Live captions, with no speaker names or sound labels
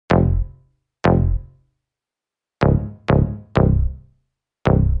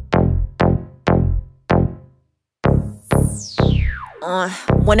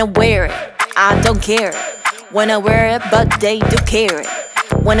Wanna wear it, I don't care it. Wanna wear it, but they do care it.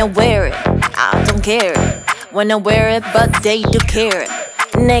 Wanna wear it, I don't care it. Wanna wear it, but they do care it.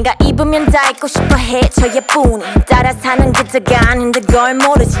 내가 입으면 다 입고 싶어 해 저 예쁜이 따라 사는 게 다가 아닌데 걸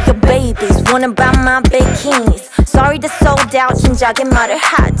모르지 your babies wanna buy my bikinis Sorry the sold out 진작에 말을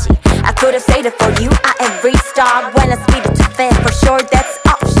하지 I could've saved it for you I ain't restock when I speed it too fast for sure that's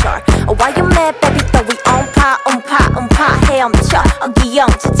offshore Oh why you mad baby but we on pa 헤엄쳐 어기영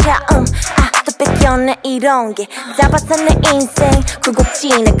차차 또 뺏겼네 이런 게 잡아서 내 인생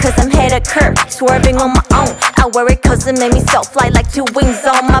굴곡지네 Cause I'm head of curve swerving on my own I wear it cause it made me so fly like two wings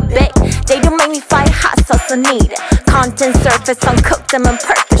on my back They don't make me fight hot sauce I need it Content surface uncooked them on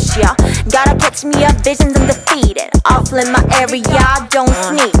purpose y'all Gotta catch me up visions undefeated Offline my area don't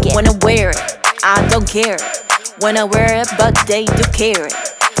sneak it Wanna wear it I don't care it Wanna wear it but they do care it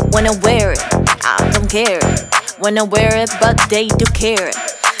Wanna wear it I don't care it Wanna wear it but they do care it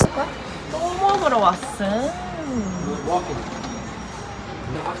또 먹으러 왔어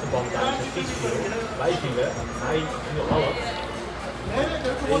de achterband daar is een fietsvloer. Wij vielen, hij viel half.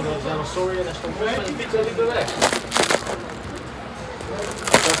 En dan zei sorry en hij stond op met de fiets en liep weer weg.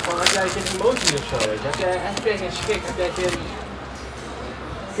 Ik dacht van, had jij geen emotie of zo? Heb jij geen schrik?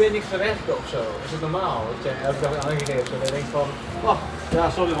 Kun je niks verwerken of zo? Is het normaal? Dat jij elke dag aangegeven zo. Dan denk je van, oh, ja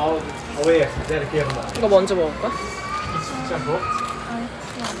sorry maar alweer, de derde keer vandaag. 이거 먼저 먹을까? Iets aan kort.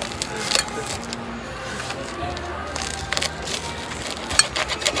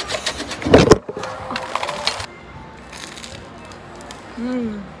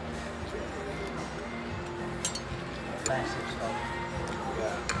 Plastic stuff.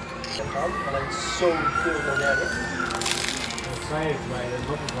 Ja. Alleen zoveel moderne. Dat zei het bij de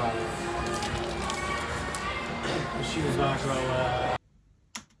doppelvaren. Misschien is daar zo.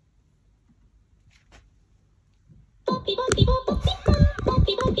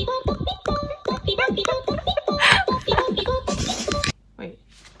 Wait,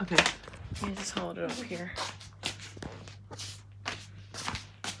 okay. Let me just hold it up here.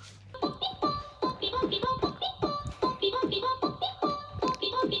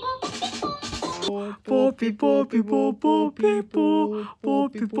 Poppy, poppy, poppy, poppy,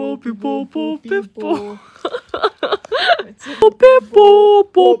 poppy, poppy, poppy, poppy. Poppy,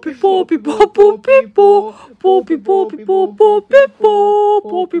 poppy, poppy, poppy, poppy,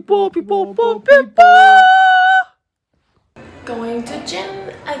 poppy, poppy, poppy, Going to gym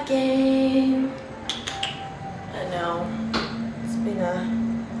again. I know it's been a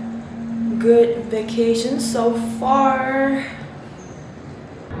good vacation so far.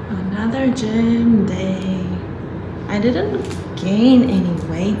 Another gym day. I didn't gain any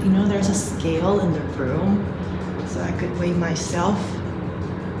weight. You know, there's a scale in the room so I could weigh myself.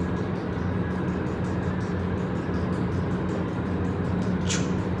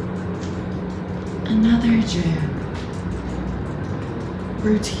 Another gym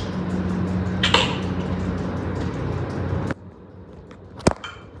routine.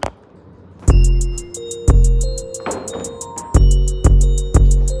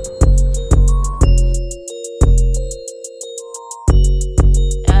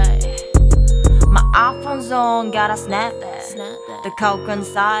 Gotta snap that. The coke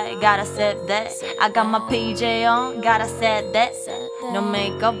inside, gotta sip that. I got my PJ on, gotta set that. No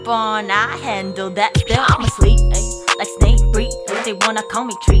makeup on, I handle that. Still I'm asleep, like snake breathe. They wanna call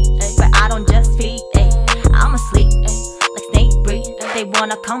me treat, but I don't just feed. I'm asleep, like snake breathe. They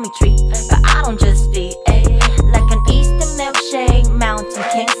wanna call me treat, but I don't just feed. Like an Eastern milkshake, mountain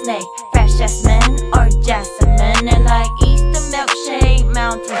king snake, fresh jasmine or jasmine. And like Eastern milkshake,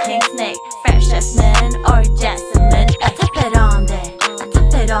 mountain king snake, fresh jasmine or jasmine. I tap it on there, I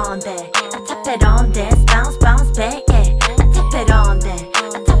tap it on there, I tap it on there, bounce, bounce back, yeah. I tap it on there,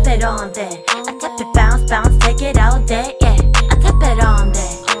 I tap it on there, I tap it, bounce, bounce, take it out there, yeah. I tap it on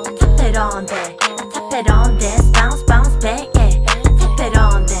there, I tap it on there, I tap it on there, bounce, bounce back, yeah. I tap it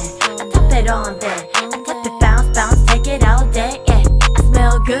on there, I tap it on there, I tap it, bounce, bounce, take it out there, yeah. I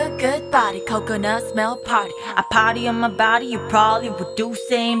smell good, good body, coconut smell party. I party on my body, you probably would do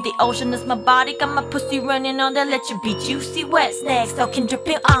same. The ocean is my body, got my pussy running on that, let you be juicy, wet snacks, soaking,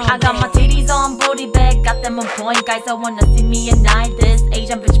 dripping on. I got my titties on, booty bag, got them on point. Guys, I wanna see me at night, this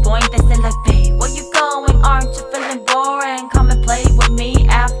Asian bitch point. They say like, babe, where you going? Aren't you feeling boring? Come and play with me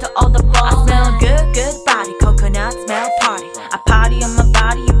after all the balls. I smell good, good body, coconut smell party. I party on my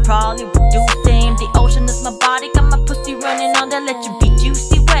body, you probably would do same. The ocean is my body, got my pussy running on that, let you be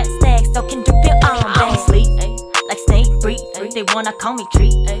juicy, wet snacks, soaking, dripping on. I'm asleep, like snake breathe. They wanna call me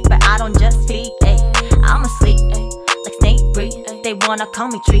treat, but I don't just feed. I'm asleep, like snake breathe. They wanna call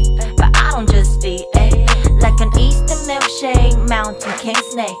me treat, but I don't just feed. like an Eastern milkshake, mountain king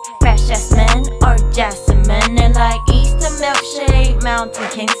snake, fresh jasmine or jasmine. And like Eastern milkshake, mountain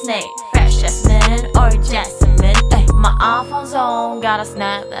king snake, fresh jasmine or jasmine. Ay, my iPhone's on, gotta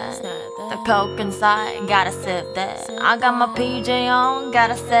snap that. The coke inside, gotta sip that. I got my PJ on,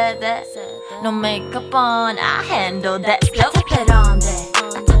 gotta set that. No makeup on, I handle that. I tap it on there,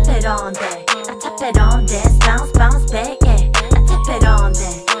 I tap it on there, I tap it on there, bounce, bounce back, yeah. I tap it on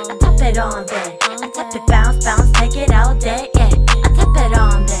there, I tap it on there, I tap it, bounce, bounce, take it all day, yeah. I tap it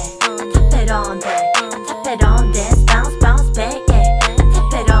on there, I tap it on there, I tap it on there, bounce, bounce back, yeah. I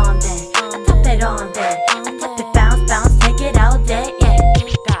tap it on there, I tap it on there, I tap it, bounce, bounce, take it all day, yeah.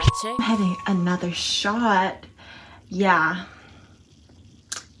 Gotcha. I'm having another shot. Yeah.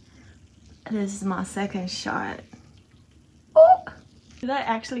 This is my second shot. Oh! Did I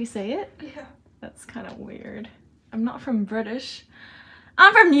actually say it? Yeah. That's kind of weird. I'm not from British.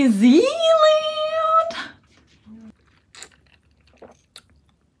 I'm from New Zealand!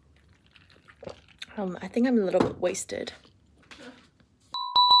 I think I'm a little bit wasted.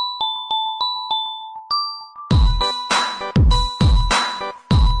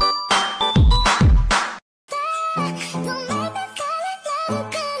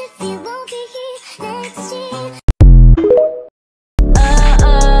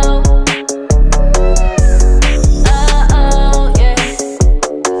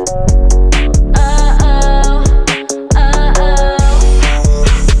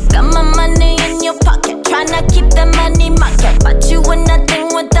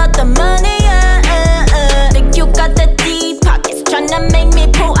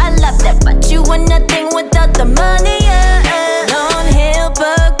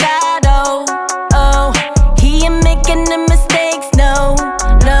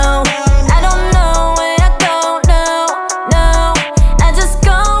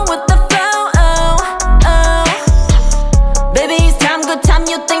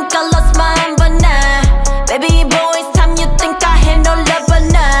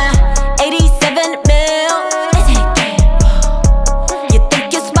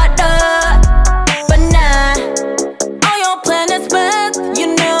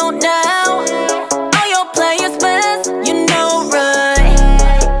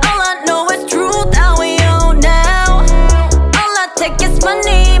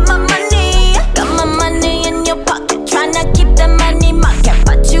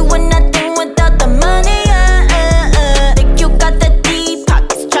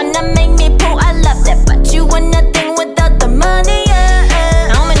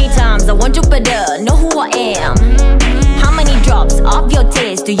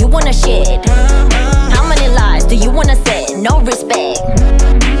 Do you wanna shed? How many lies do you wanna say? No respect.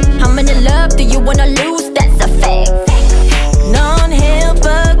 How many love do you wanna lose? That's a fact. Non-heel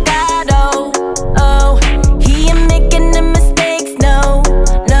forgado. Oh, he ain't making the mistakes. No,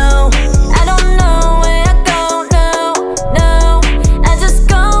 no. I don't know where I go. No, no. I just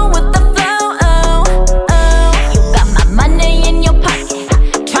go with the flow. Oh, oh. You got my money in your pocket,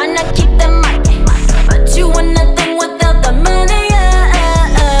 tryna keep the market, but you want nothing without the money.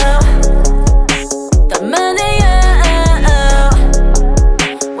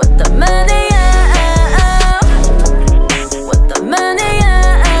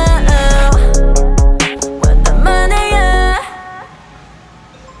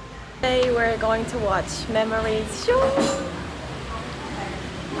 To watch Memories show.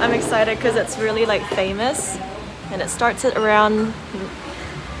 I'm excited because it's really like famous, and it starts at around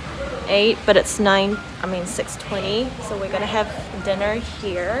 8, but it's 6:20, so we're gonna have dinner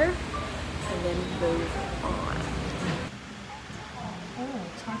here and then move on.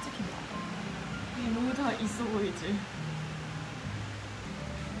 잘 찍힌다. 이게 너무 다 있어 보이지?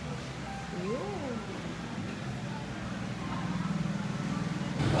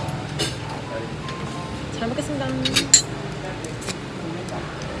 잘 먹겠습니다.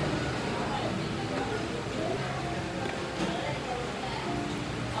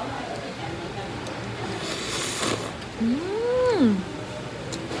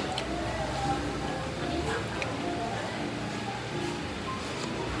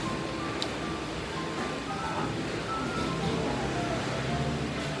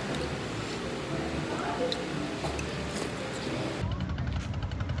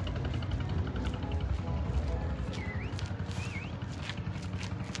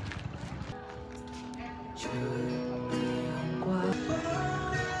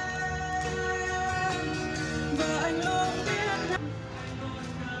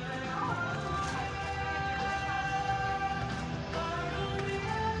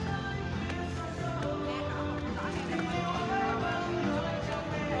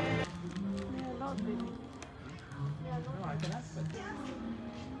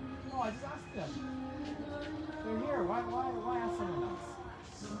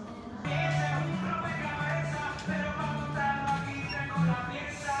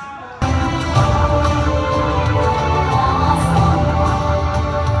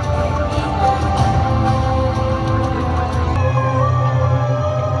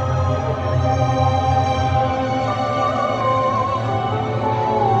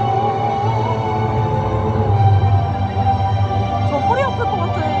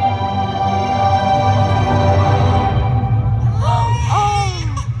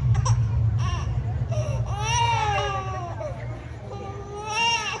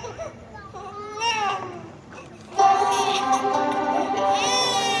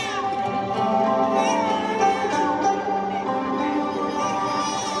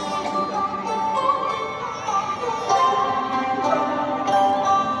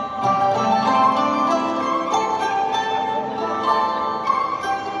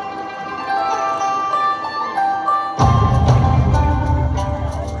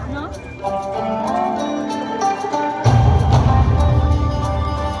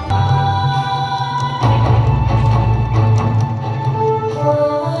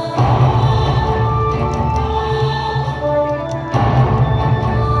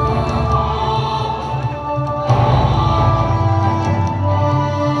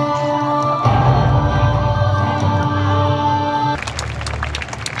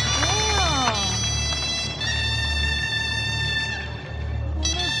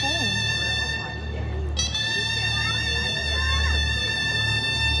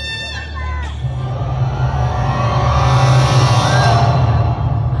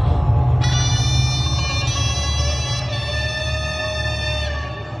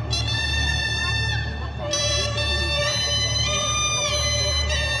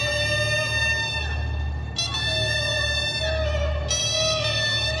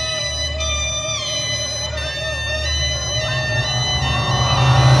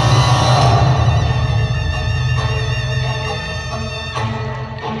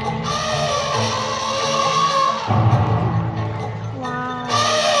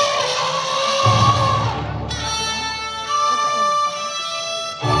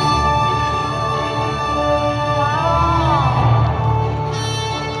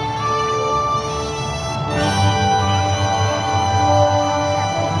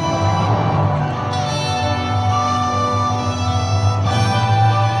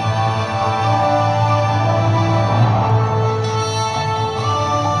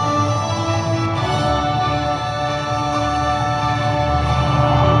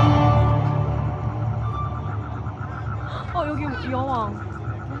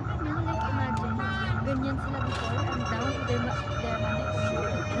 Ganyan sila before. And now they're managing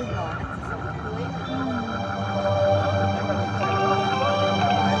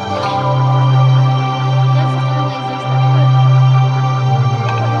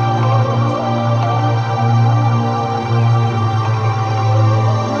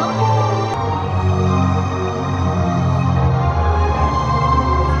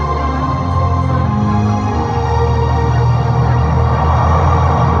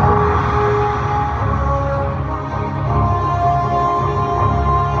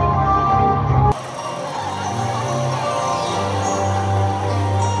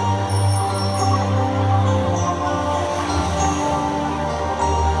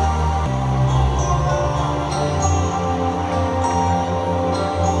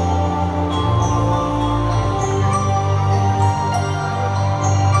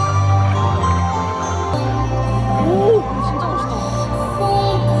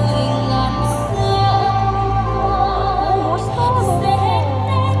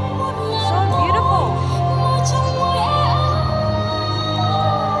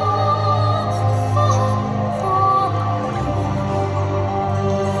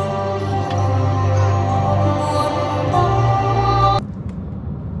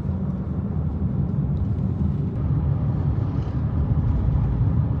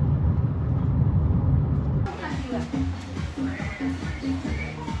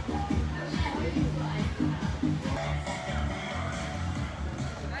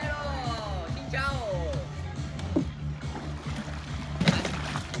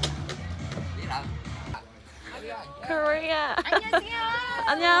Korea. 안녕하세요.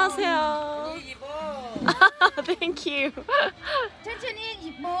 안녕하세요. 이뻐. Thank you. 천천히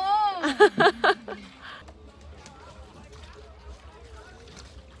이뻐.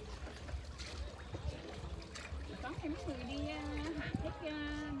 Có thêm người đi hạ thích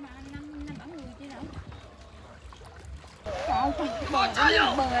 5 7 người chứ đâu. Trời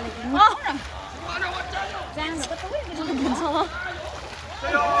bờ là cũng ngon rồi. Giang rồi có túi cái gì 괜찮아?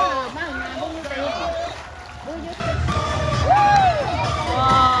 bao nhà bao nhiêu tiền? Bao nhiêu tiền? 와.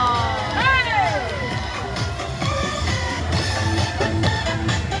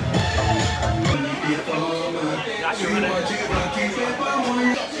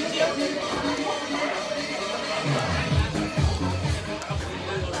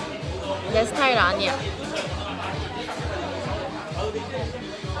 내 스타일 아니야.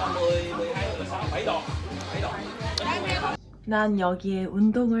 난 여기에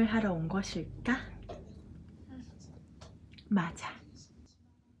운동을 하러 온 것일까? 맞아.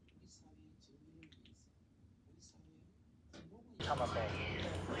 참아서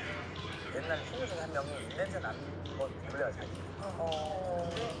옛날 친구 중에 한 명이 입냄새 나는 거 몰래가 자기.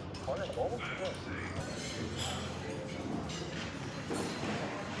 저는 너무 크게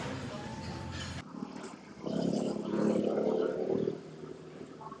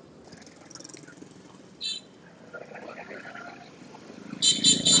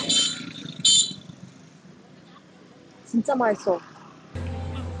진짜 맛있어.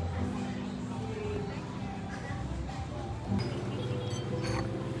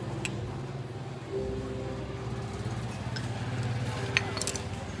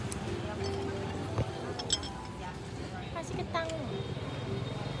 맛있겠다.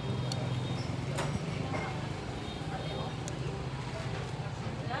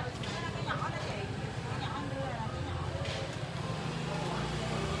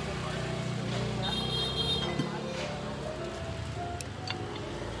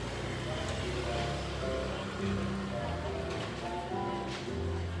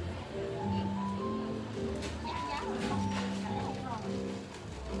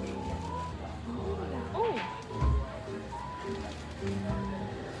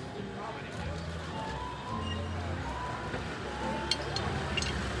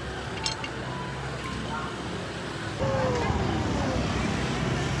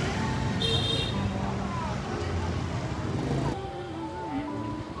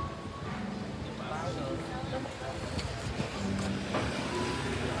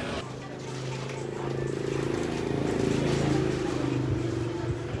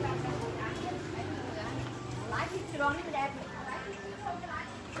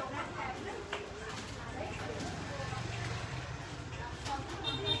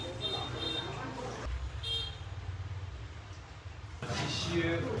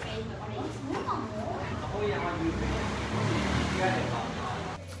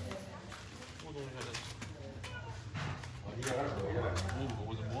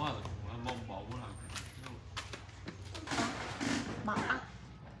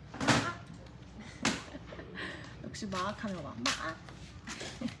 역시 마악하는 거 봐. 마악.